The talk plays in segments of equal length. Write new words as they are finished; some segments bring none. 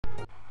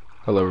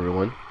Hello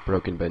everyone,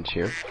 Broken Bench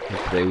here, and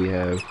today we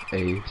have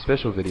a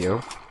special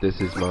video. This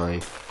is my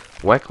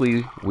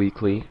wacky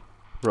weekly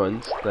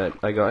runs that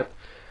I got.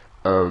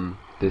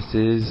 This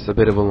is a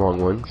bit of a long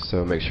one,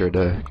 so make sure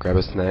to grab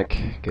a snack,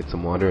 get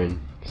some water, and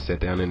sit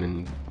down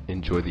and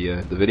enjoy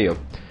the video.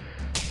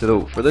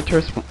 So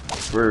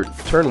for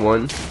turn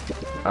one,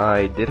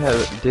 I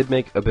did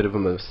make a bit of a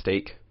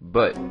mistake,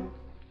 but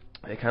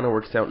it kind of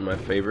works out in my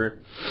favor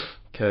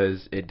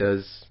because it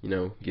does,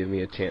 give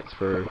me a chance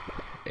for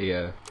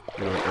a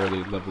an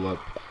early level up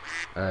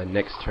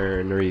next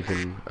turn, or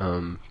even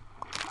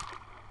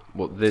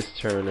well, this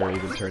turn, or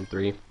even turn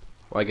 3.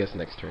 Well, I guess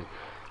next turn.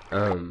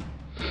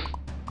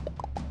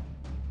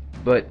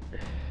 But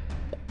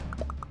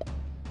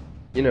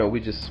we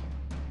just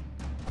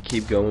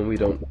keep going. We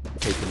don't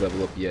take the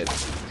level up yet.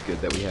 It's good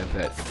that we have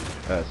that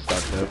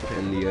stocked up,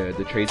 and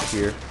the trades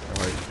here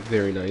are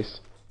very nice.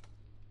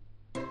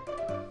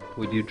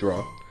 We do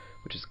draw,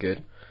 which is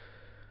good.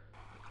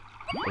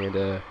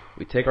 And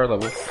we take our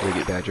level, we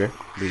get badger,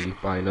 we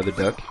buy another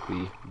duck,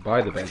 we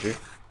buy the badger,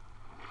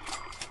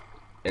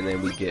 and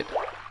then we get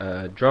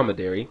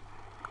dromedary.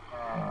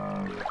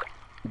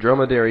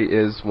 Dromedary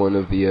is one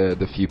of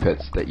the few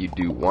pets that you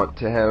do want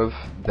to have.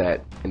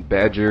 That and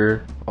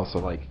badger, also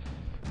like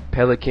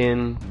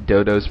pelican,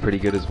 dodo's pretty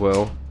good as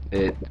well.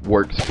 It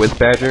works with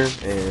badger,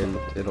 and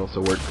it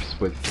also works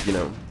with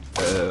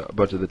a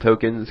bunch of the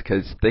tokens,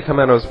 because they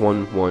come out as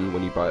 1/1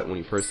 when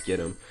you first get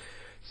them.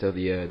 So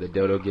the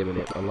dodo giving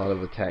it a lot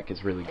of attack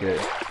is really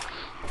good.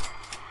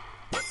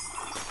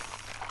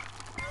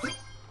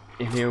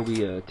 And here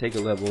we take a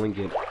level and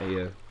get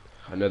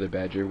another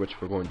badger, which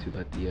we're going to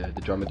let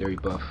the dromedary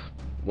buff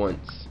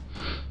once,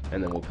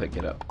 and then we'll pick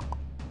it up.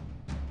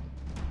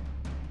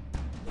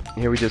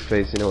 Here we just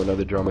face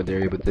another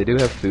dromedary, but they do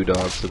have food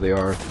dogs, so they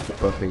are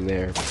buffing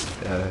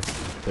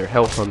their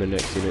health on their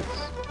next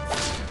units,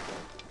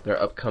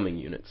 their upcoming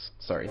units.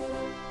 Sorry.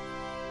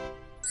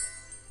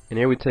 And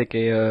here we take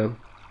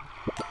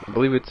I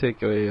believe we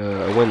take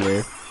a win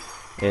there,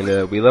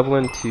 and we level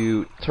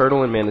into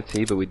turtle and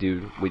manatee, but we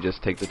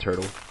just take the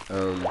turtle.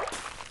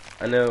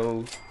 I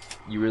know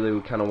you really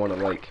would kind of want to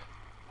like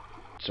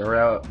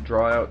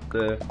draw out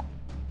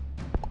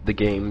the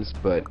games,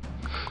 but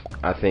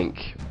I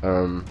think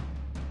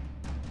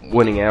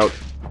winning out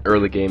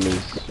early game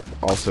is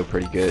also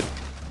pretty good.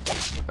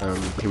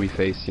 Here we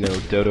face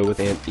dodo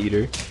with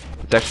anteater.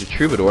 It's actually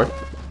troubadour,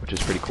 which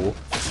is pretty cool.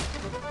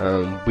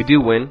 We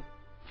do win.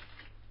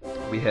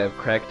 We have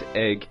cracked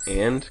egg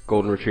and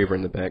golden retriever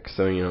in the back,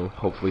 so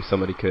hopefully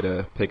somebody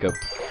could pick up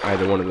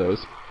either one of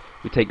those.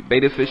 We take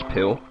beta fish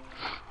pill.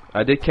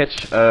 I did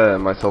catch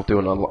myself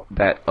doing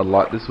that a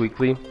lot this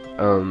weekly.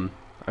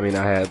 I mean,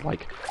 I had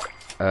like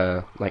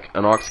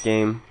an ox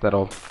game that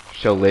I'll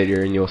show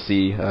later, and you'll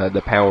see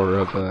the power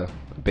of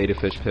beta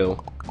fish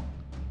pill.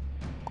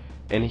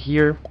 And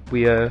here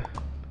we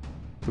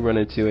run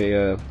into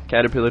a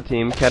caterpillar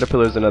team.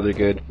 Caterpillar is another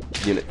good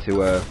unit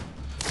to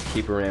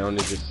keep around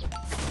and just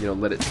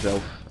let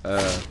itself I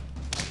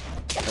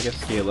guess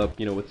scale up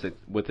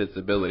with its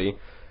ability,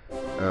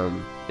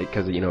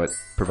 because it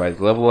provides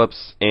level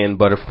ups, and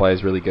butterfly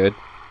is really good.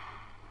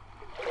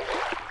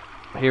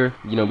 Here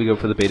we go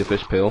for the beta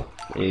fish pill.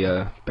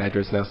 A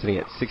badger is now sitting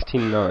at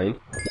 16-9,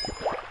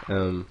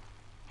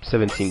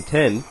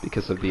 17-10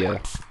 because of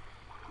the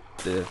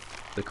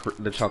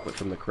chocolate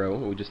from the crow.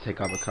 We just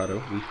take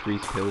avocado. We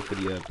freeze pill for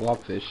the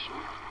blobfish,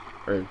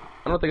 or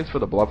I don't think it's for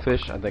the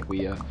blobfish. I think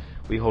we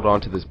hold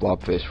on to this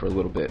blobfish for a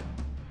little bit.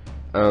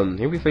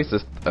 Here we face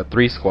a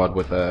 3 squad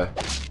with a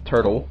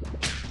turtle,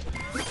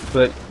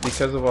 but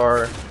because of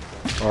our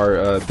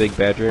big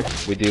badger,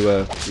 we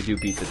do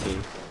beat the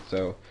team.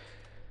 So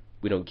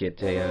we don't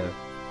get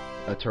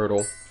a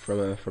turtle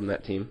from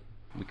that team.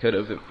 We could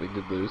have if we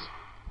did lose.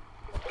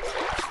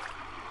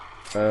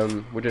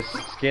 We're just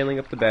scaling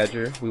up the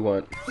badger. We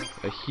want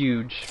a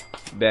huge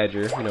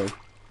badger,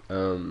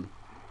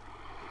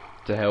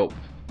 to help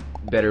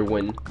better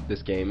win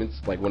this game.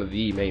 It's like one of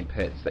the main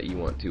pets that you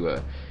want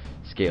to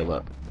scale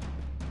up.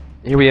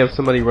 Here we have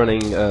somebody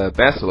running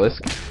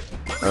basilisk.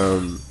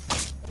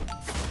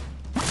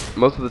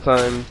 Most of the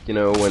time,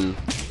 when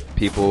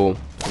people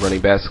are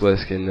running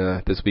basilisk, and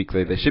this week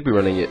they should be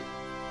running it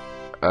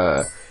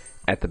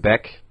at the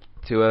back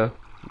to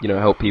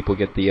help people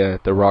get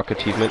the rock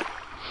achievement.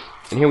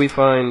 And here we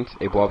find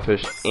a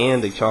blobfish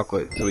and a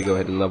chocolate, so we go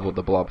ahead and level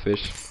the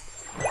blobfish.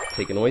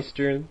 Take an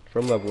oyster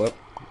from level up,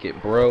 get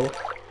bro,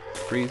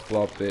 freeze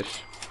blobfish,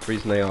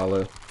 freeze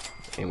Nyala,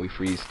 and we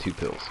freeze 2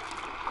 pills.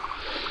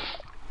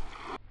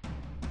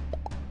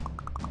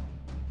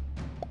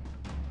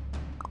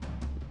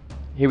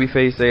 Here we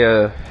face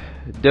a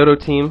dodo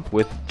team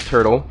with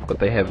turtle, but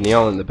they have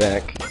Nyala in the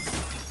back.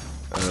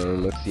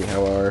 Let's see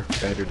how our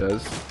badger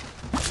does.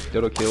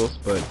 Dodo kills,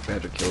 but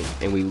badger kills,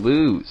 and we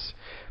lose.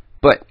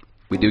 But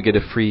we do get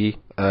a free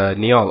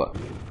Nyala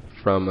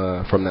from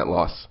that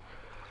loss,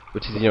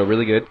 which is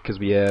really good, because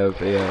we have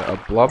a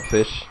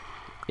blobfish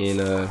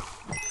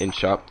in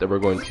shop that we're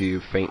going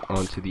to feint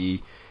onto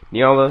the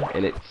Nyala,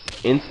 and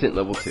it's instant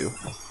level 2.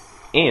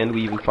 And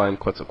we even find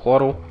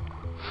Quetzalcoatl,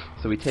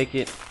 So we take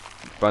it,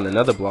 find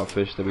another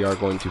blobfish that we are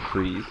going to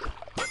freeze.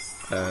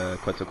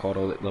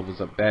 Quetzalcoatl, it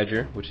levels up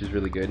Badger, which is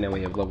really good. Now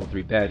we have level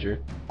 3 Badger.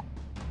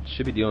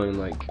 Should be dealing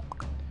like,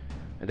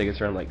 I think it's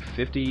around like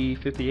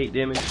 58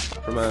 damage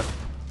from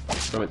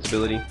its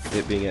ability.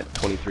 It being at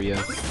 23,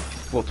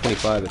 well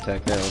 25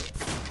 attack now.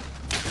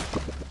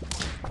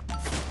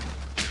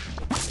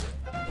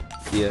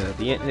 Yeah,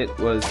 the ant hit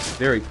was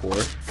very poor,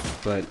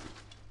 but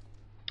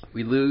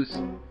we lose.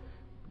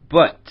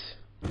 But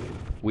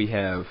we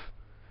have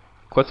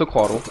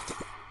Quetzalcoatl,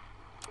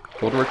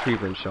 Golden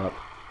Retriever in shop,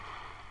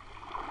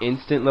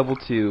 instant level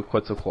 2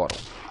 Quetzalcoatl.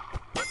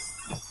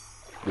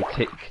 We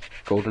take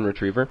Golden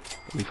Retriever,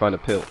 we find a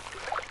pill.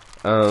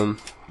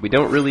 We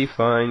don't really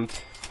find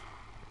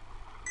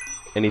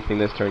anything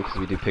this turn because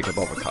we do pick up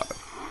avocado.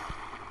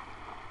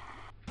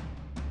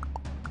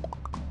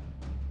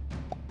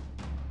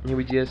 Here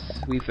we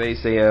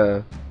face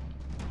a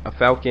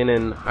Falcon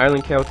and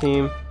Highland Cow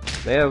team.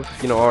 They have,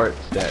 you know, our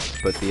stats,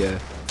 but the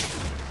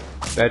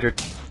Badger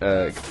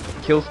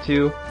kills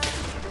 2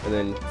 and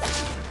then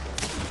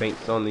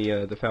faints on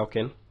the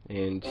Falcon,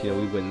 and you know,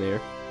 we win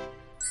there.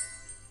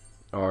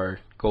 Our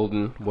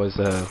Golden was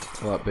a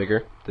lot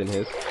bigger than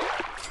his.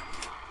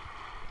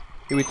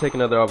 Here we take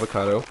another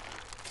avocado,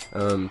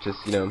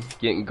 just, you know,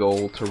 getting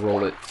gold to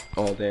roll it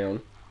all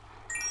down.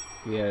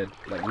 We had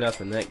like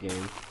nothing that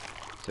game,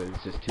 so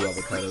it's just 2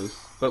 avocados,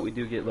 but we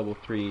do get level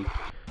 3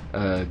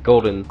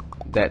 Golden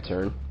that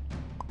turn.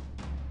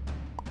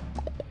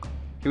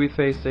 Here we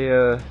face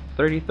a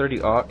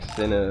 30-30 Ox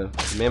and a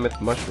Mammoth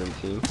Mushroom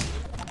team,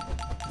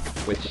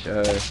 which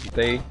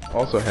they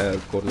also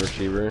have Golden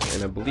Retriever,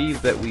 and I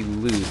believe that we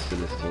lose to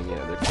this team.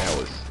 Yeah, their cow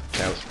is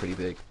pretty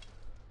big.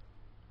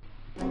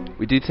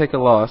 We do take a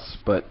loss,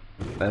 but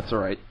that's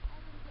alright.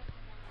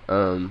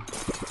 There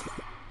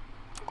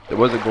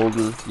was a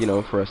Golden, you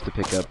know, for us to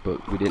pick up,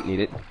 but we didn't need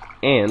it.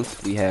 And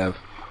we have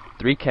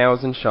 3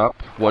 cows in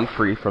shop, 1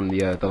 free from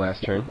the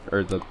last turn,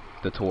 or the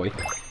toy.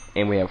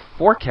 And we have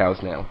 4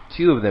 cows now,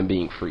 2 of them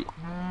being free.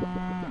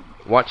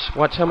 Watch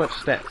how much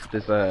stats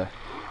this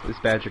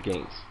Badger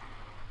gains.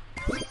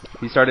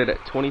 He started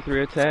at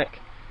 23 attack,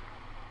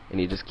 and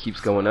he just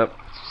keeps going up,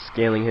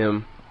 scaling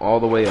him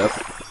all the way up,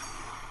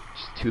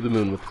 just to the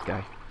moon with this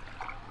guy.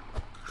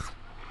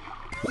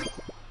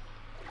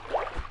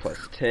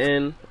 Plus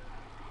 10,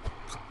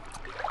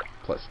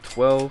 plus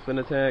 12 in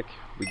attack.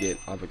 We get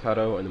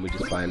avocado, and then we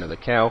just buy another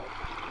cow.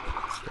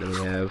 And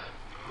then we have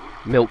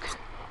milk.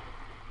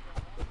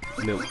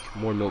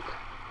 More milk.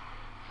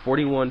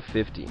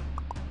 4150.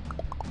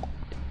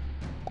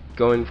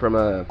 Going from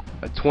a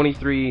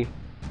 23-16,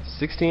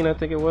 I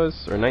think it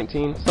was, or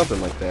 19,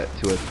 something like that,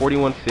 to a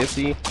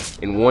 4150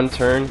 in 1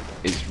 turn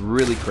is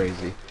really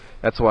crazy.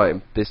 That's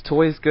why this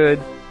toy is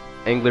good,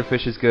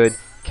 anglerfish is good,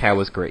 cow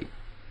is great.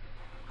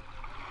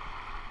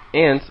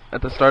 And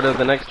at the start of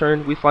the next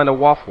turn, we find a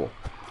waffle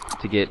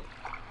to get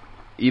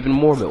even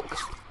more milk.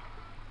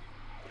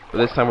 But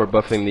this time we're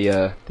buffing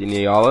the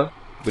Neala.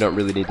 We don't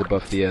really need to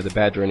buff the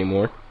Badger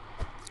anymore.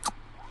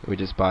 We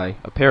just buy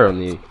a pair on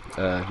the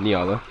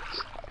Neala.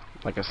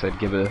 Like I said,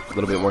 give it a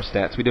little bit more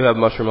stats. We do have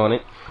Mushroom on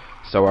it,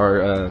 so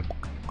our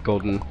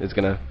Golden is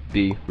going to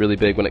be really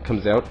big when it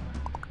comes out.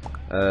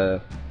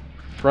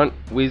 Front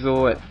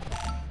Weasel at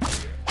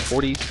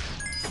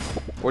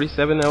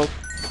 47 health,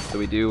 so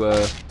we do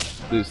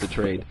lose the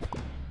trade.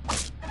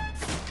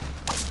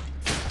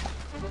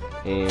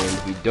 And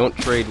we don't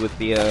trade with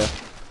the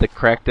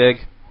cracked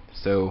egg,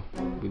 so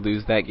we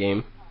lose that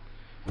game.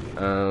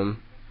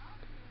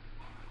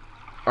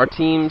 Our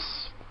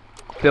teams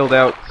filled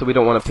out, so we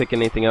don't want to pick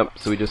anything up,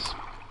 so we just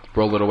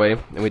roll it away,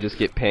 and we just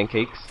get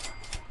pancakes.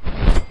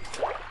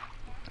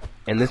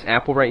 And this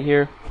apple right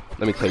here,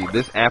 let me tell you,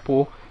 this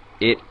apple,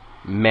 it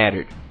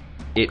mattered.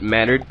 It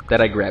mattered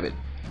that I grab it.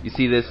 You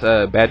see this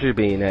Badger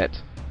being at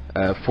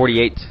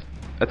 48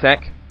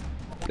 attack?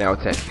 Now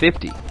it's at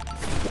 50.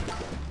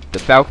 The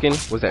Falcon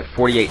was at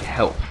 48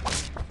 health.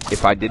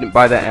 If I didn't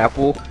buy that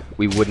apple,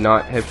 we would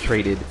not have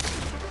traded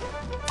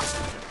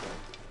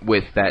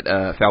with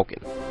that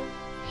Falcon.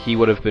 He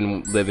would have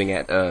been living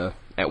at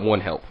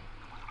 1 health.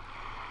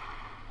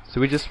 So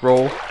we just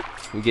roll.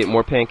 We get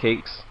more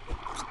pancakes.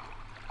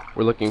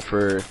 We're looking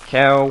for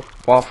cow,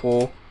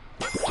 waffle,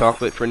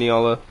 chocolate for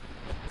Neala.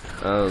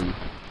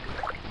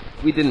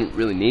 We didn't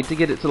really need to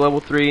get it to level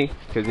 3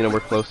 because, you know, we're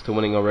close to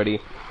winning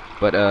already.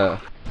 But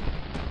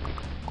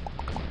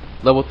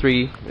level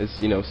 3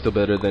 is, you know, still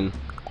better than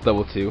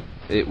level 2.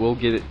 It will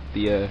get it,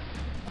 the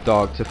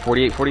dog to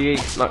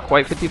 48-48, not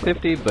quite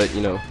 50-50, but,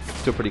 you know,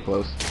 still pretty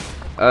close.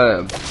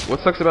 What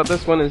sucks about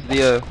this one is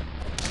the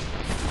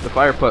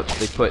fire pups.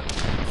 They put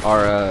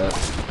our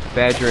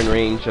Badger in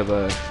range of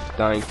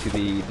dying to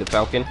the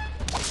Falcon,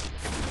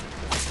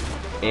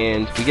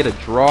 and we get a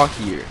draw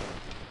here,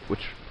 which,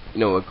 you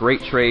know, a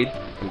great trade.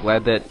 I'm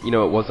glad that, you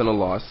know, it wasn't a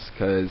loss,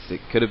 because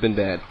it could have been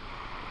bad.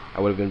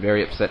 I would have been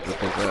very upset with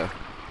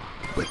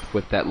his,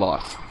 with that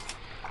loss.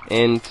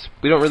 And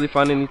we don't really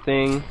find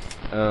anything.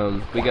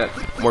 We got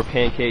more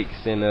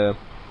pancakes and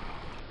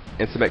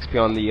some XP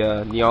on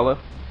the Neala.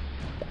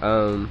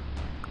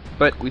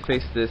 But we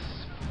face this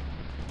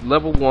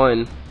level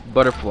 1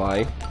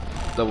 butterfly,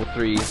 level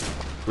 3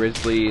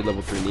 grizzly,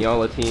 level 3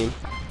 Neala team.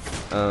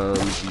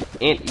 The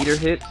anteater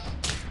hits,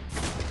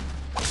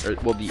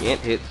 well, the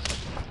ant hits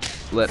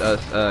let us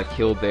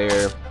kill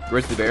their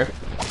grizzly bear,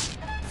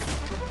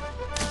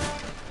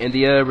 and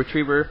the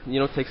retriever,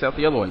 takes out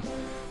the other one.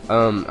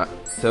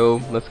 So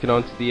let's get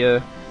on to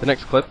the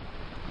next clip.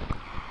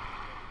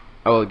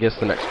 Oh, I guess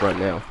the next run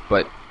now.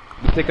 But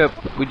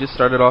we just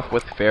started off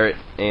with ferret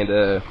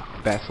and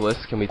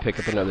basilisk, and we pick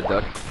up another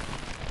duck.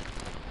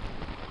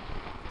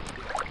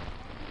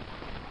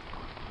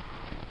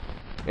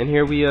 And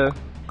here we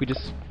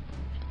just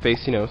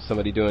face,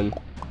 somebody doing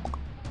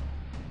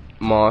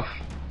moth.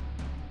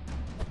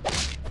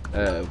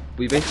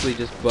 We basically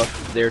just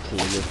buffed their team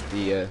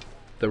with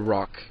the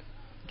rock,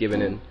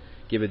 given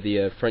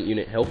the front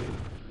unit health.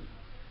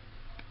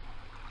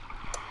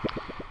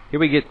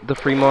 Here we get the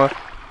free moth.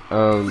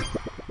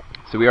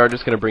 So we are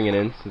just gonna bring it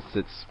in since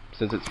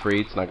it's free.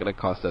 It's not gonna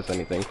cost us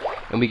anything,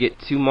 and we get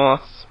 2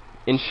 moths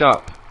in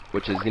shop,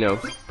 which is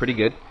pretty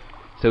good.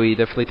 So we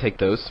definitely take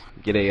those.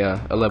 Get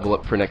a level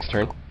up for next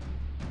turn.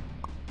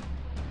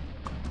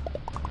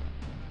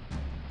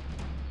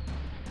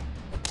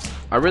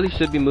 I really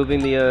should be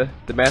moving the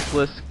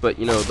basilisk, but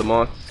the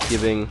moths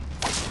giving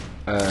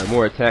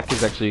more attack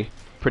is actually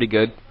pretty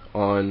good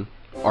on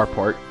our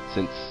part,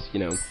 since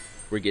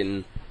we're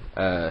getting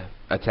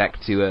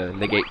attack to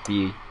negate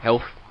the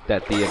health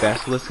that the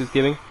basilisk is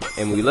giving,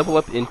 and we level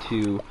up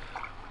into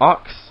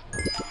ox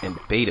and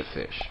beta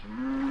fish.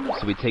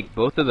 So we take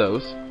both of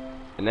those,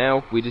 and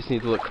now we just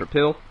need to look for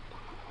pill,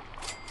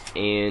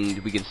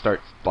 and we can start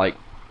like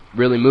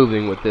really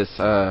moving with this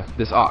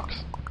this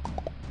ox.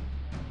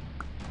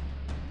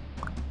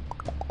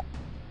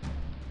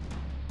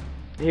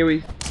 Here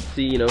we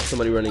see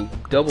somebody running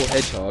double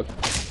hedgehog,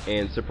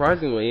 and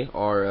surprisingly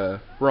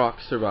our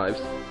rock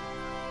survives.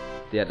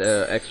 That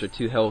extra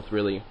 2 health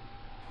really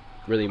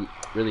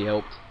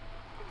helped.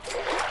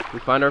 We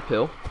find our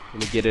pill,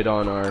 and we get it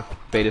on our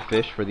beta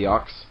fish for the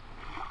ox.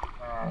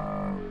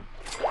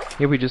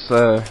 Here we just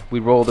we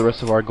roll the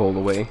rest of our gold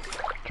away,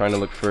 trying to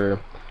look for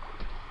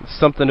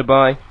something to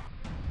buy,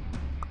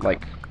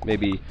 like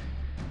maybe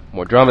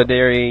more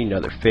dromedary,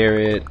 another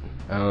ferret.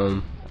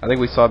 I think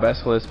we saw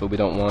basilisk, but we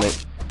don't want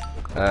it.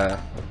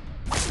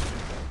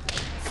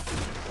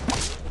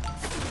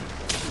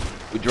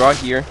 We draw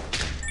here.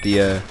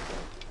 The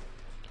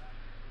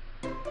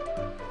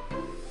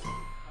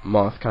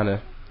moth kind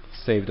of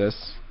saved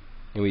us,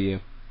 and we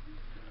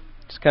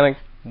just kind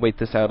of wait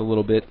this out a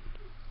little bit.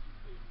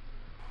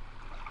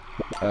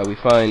 We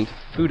find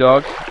food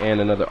dog and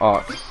another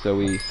ox, so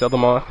we sell the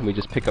moth and we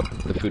just pick up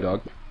the food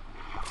dog.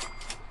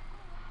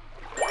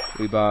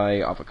 We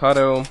buy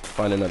avocado,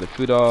 find another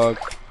food dog.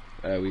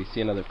 We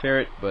see another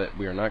ferret, but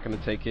we are not going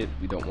to take it.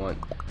 We don't want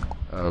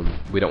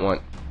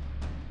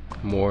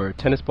more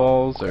tennis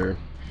balls or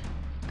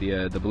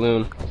the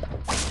balloon.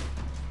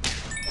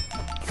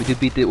 We did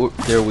beat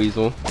their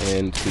weasel,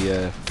 and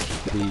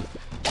we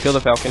kill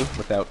the falcon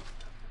without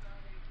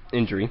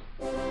injury.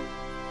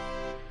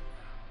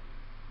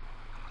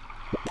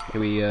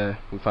 Here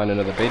we find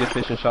another beta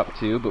fish in shop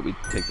too, but we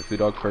take the food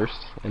dog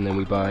first, and then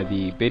we buy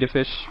the beta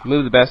fish,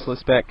 move the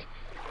basilisk back.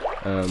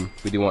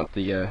 We do want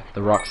the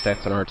rock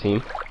stats on our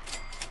team.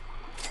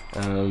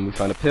 We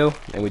find a pill,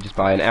 and we just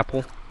buy an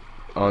apple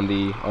on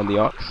the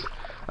ox.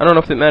 I don't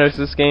know if it matters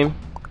this game,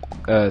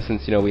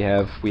 since we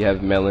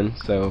have melon.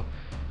 So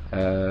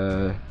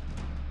let's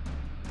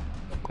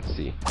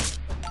see.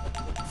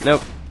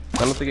 Nope,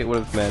 I don't think it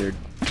would have mattered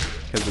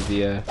because of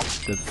the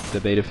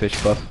beta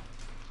fish buff.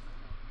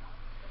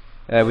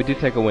 We do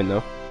take a win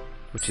though,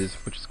 which is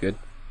good.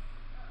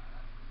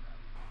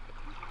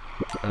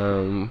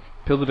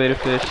 Peel the beta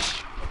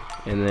fish,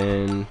 and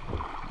then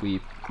we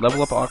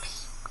level up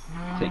ox,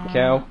 take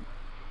cow,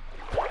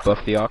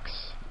 buff the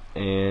ox,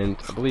 and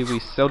I believe we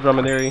sell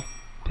dromedary,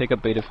 pick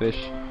up beta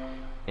fish,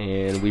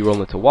 and we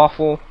roll into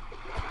waffle,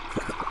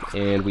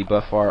 and we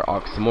buff our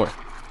ox some more.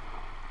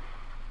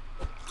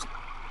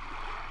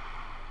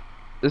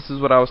 This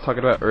is what I was talking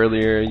about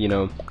earlier,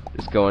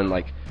 just going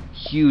like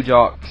huge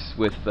ox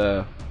with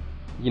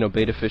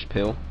beta fish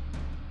pill.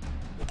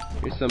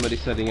 Here's somebody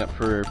setting up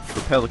for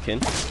Pelican.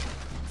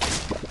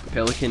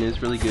 Pelican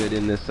is really good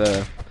in this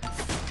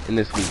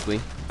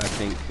weekly. I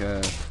think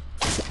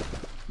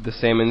the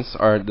salmons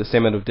are the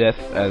salmon of death,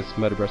 as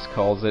Metabrust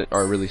calls it,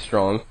 are really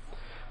strong.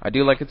 I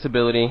do like its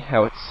ability,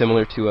 how it's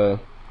similar to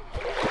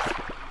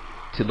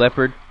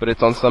leopard, but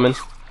it's on summon.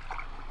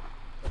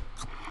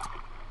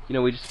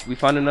 We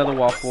find another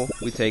waffle.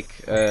 We take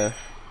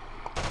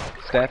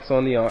stats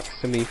on the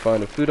ox, and we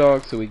find a food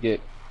dog, so we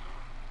get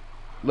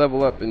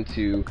level up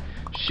into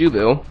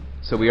shoebill.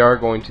 So we are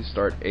going to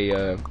start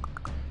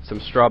some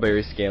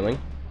strawberry scaling.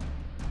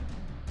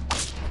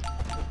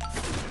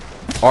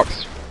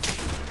 Ox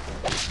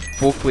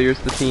full clears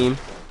the team,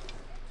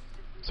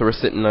 so we're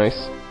sitting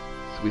nice.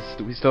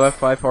 So we still have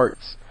 5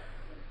 hearts.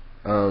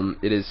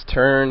 It is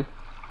turn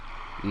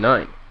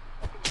 9.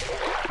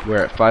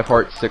 We're at 5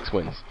 hearts, 6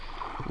 wins.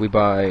 We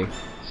buy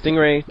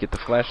stingray, get the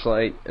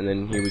flashlight, and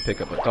then here we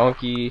pick up a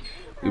donkey.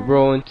 We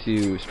roll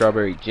into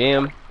strawberry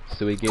jam,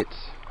 so we get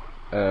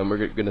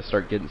we're gonna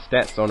start getting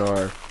stats on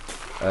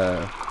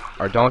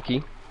our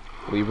donkey.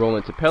 We roll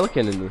into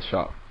Pelican in the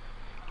shop,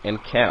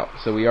 and cow.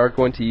 So we are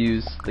going to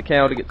use the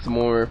cow to get some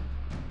more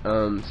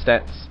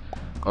stats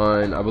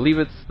on, I believe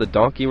it's the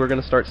donkey we're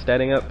gonna start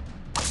statting up,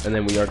 and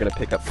then we are gonna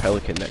pick up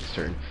Pelican next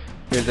turn.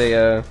 Here's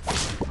a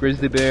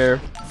grizzly bear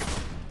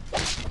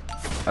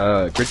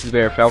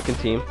falcon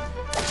team,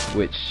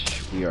 which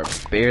we are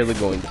barely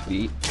going to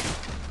beat.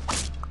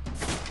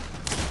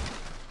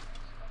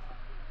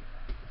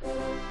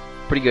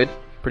 Pretty good.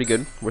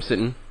 We're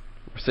sitting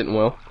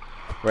well.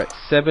 We're at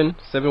 7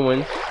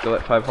 wins, still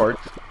at 5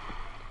 hearts.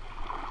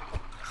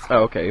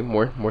 Oh, okay,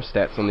 more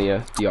stats on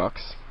the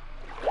ox.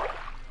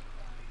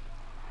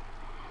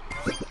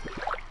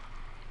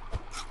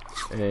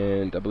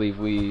 And I believe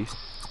we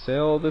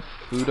sell the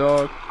food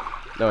dog.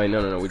 No,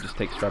 we just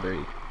take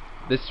strawberry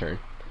this turn.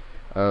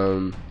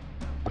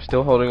 We're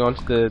still holding on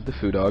to the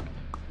food dog.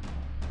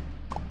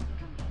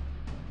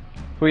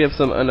 We have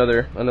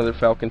another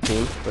falcon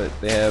team, but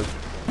they have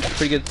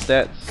pretty good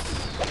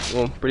stats.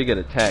 Well, pretty good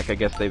attack. I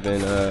guess they've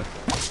been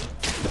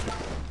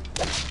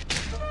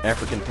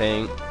African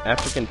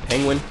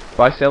penguin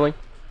by selling.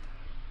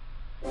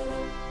 Here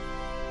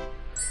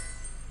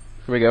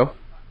we go.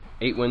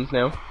 8 wins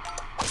now.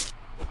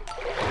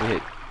 We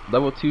hit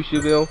level 2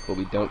 shoe bill, but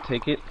we don't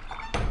take it.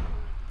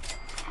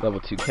 Level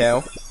 2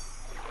 cow.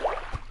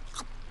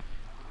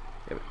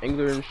 We have an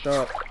angler in the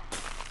shop,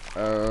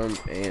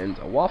 and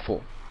a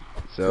waffle.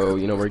 So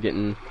we're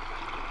getting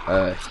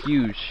a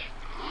huge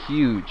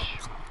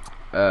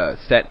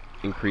stat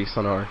increase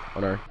on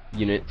our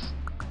units.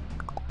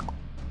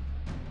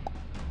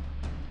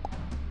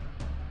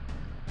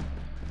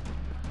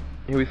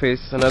 Here we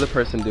face another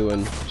person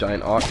doing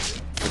giant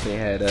ox, but they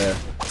had a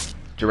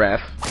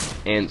giraffe,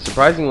 and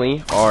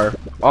surprisingly our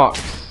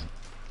ox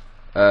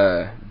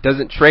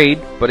doesn't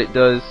trade, but it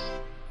does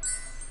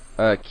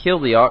kill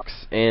the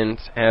ox and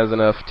has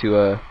enough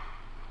to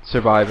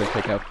survive and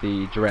take out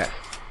the giraffe.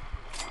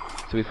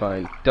 So we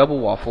find double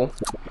waffle,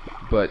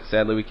 but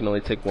sadly we can only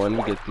take one.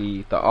 We get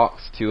the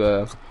ox to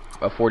a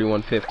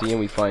 4150, and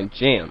we find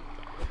jam,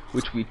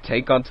 which we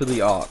take onto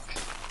the ox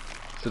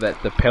so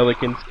that the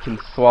pelicans can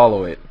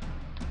swallow it.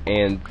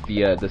 And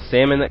the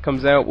salmon that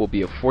comes out will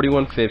be a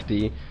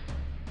 4150,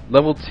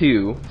 level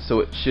 2, so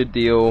it should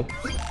deal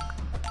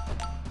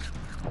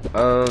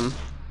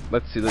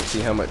let's see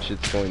how much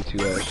it's going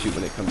to shoot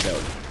when it comes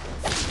out.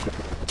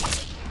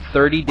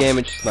 30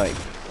 damage snipe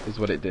is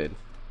what it did.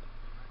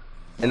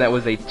 And that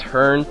was a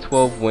turn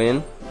 12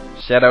 win.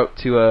 Shout out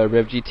to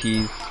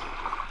RevGT's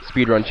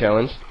speedrun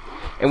challenge.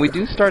 And we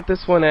do start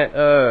this one at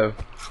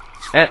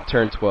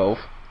turn 12.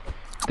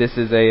 This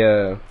is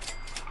a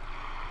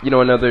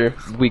another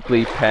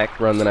weekly pack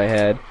run that I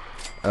had,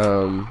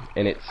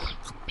 and it's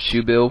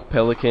shoebill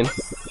pelican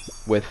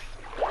with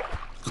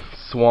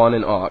swan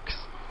and ox.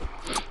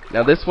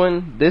 Now this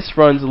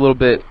runs a little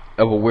bit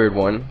of a weird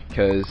one,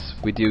 because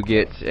we do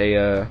get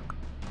a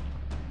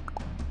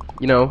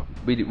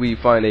we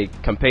find a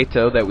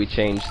campeto that we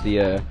change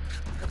the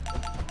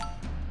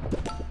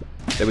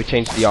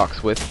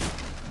ox with.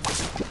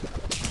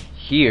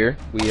 Here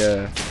we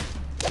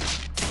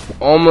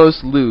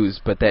almost lose,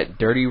 but that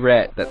dirty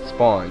rat that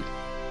spawned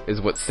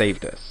is what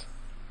saved us.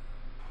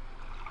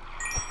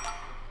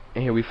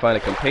 And here we find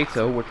a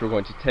campeto, which we're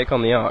going to take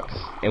on the ox,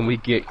 and we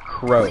get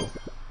crow.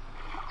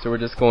 So we're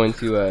just going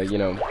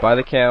to buy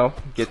the cow,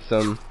 get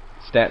some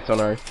stats on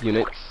our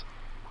units.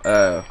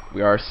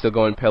 We are still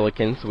going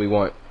pelican, so we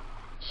want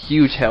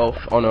huge health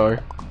on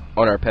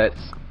our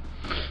pets.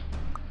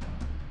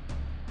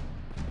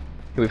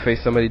 Here we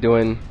face somebody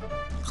doing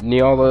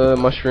Neala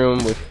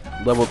mushroom with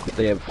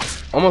they have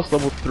almost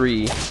level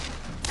 3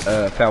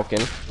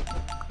 falcon,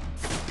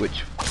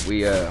 which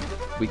we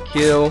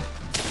kill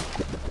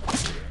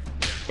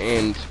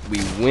and we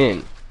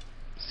win.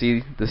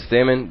 See, the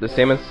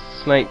salmon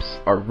snipes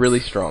are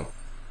really strong.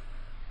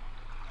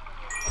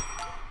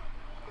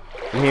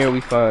 And here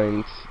we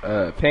find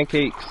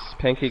pancakes.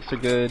 Pancakes are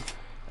good.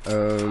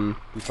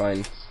 We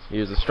find,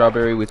 here's a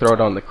strawberry. We throw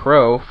it on the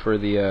crow for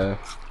the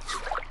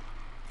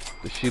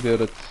shoebill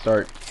to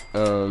start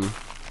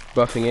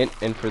buffing it,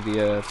 and for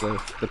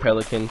the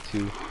pelican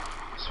to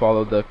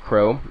swallow the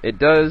crow. It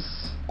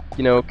does,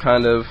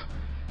 kind of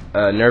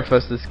nerf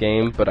us this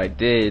game, but I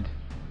did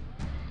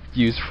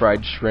use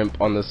fried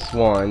shrimp on the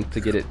swan to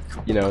get it,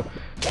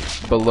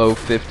 below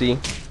 50.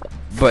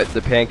 But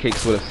the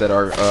pancakes would have set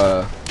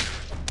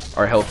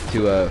our health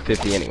to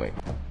 50 anyway.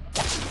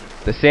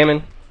 The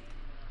salmon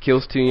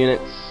kills 2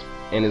 units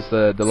and is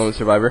the lone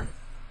survivor.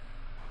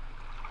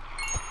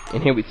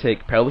 And here we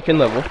take pelican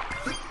level,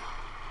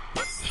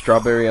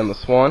 strawberry on the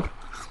swan,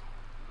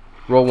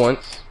 roll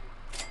once,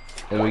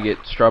 and we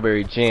get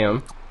strawberry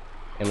jam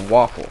and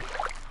waffle.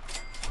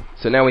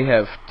 So now we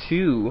have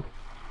 2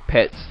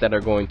 pets that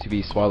are going to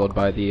be swallowed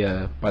by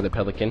the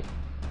pelican,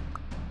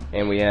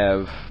 and we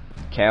have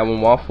cow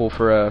and waffle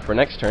for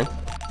next turn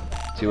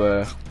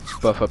to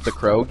buff up the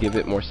crow, give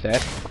it more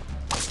stats.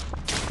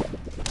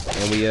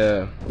 and we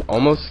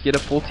almost get a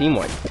full team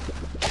wipe.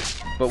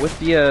 But with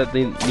the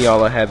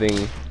Neala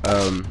having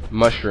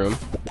mushroom,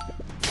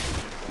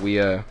 we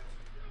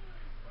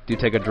do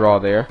take a draw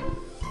there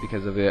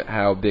because of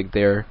how big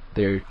their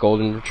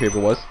golden retriever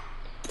was.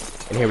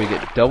 And here we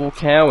get double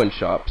cow in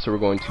shop, so we're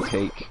going to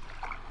take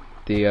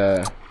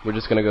the we're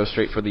just gonna go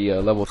straight for the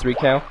level 3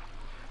 cow.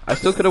 I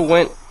still could have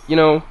went, you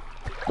know,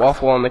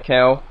 waffle on the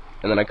cow,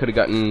 and then I could have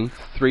gotten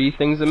 3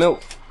 things of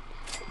milk.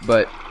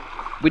 But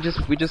we just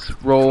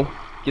roll,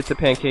 get the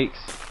pancakes,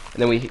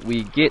 and then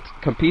we get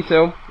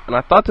Campito. And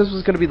I thought this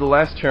was gonna be the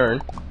last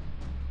turn,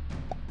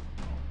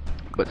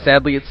 but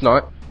sadly it's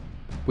not.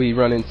 We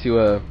run into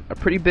a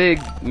pretty big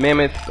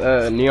mammoth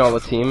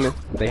Neala team.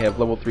 They have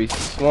level 3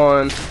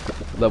 Swan,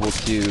 level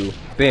 2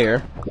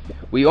 Bear.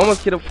 We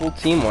almost get a full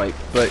team wipe,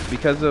 but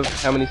because of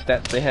how many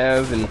stats they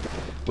have, and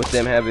with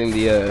them having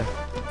the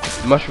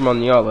mushroom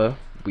on Neala,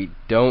 we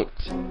don't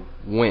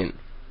win.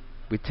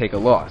 We take a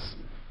loss.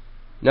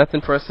 Nothing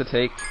for us to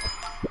take.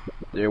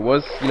 There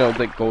was, you know,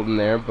 the golden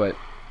there, but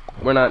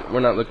we're not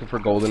looking for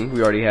golden.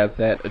 We already have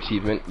that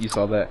achievement. You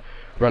saw that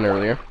run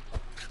earlier.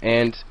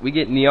 And we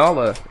get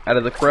Neala out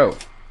of the crow.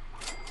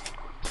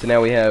 So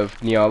now we have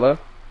Neala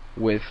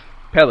with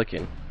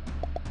Pelican.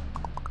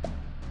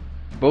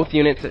 Both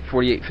units at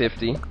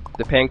 4850.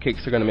 The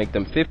pancakes are going to make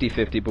them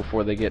 50-50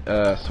 before they get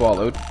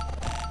swallowed.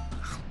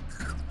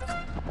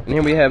 And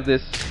here we have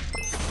this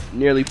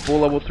nearly full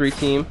level 3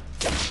 team.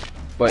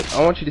 But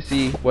I want you to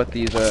see what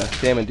these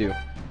salmon do.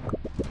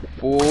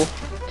 Full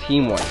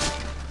team wipe.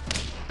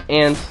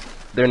 And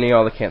their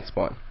Neala can't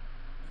spawn.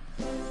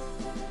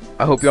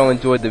 I hope y'all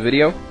enjoyed the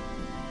video.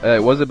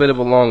 It was a bit of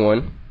a long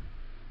one.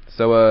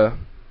 So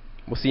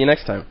we'll see you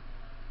next time.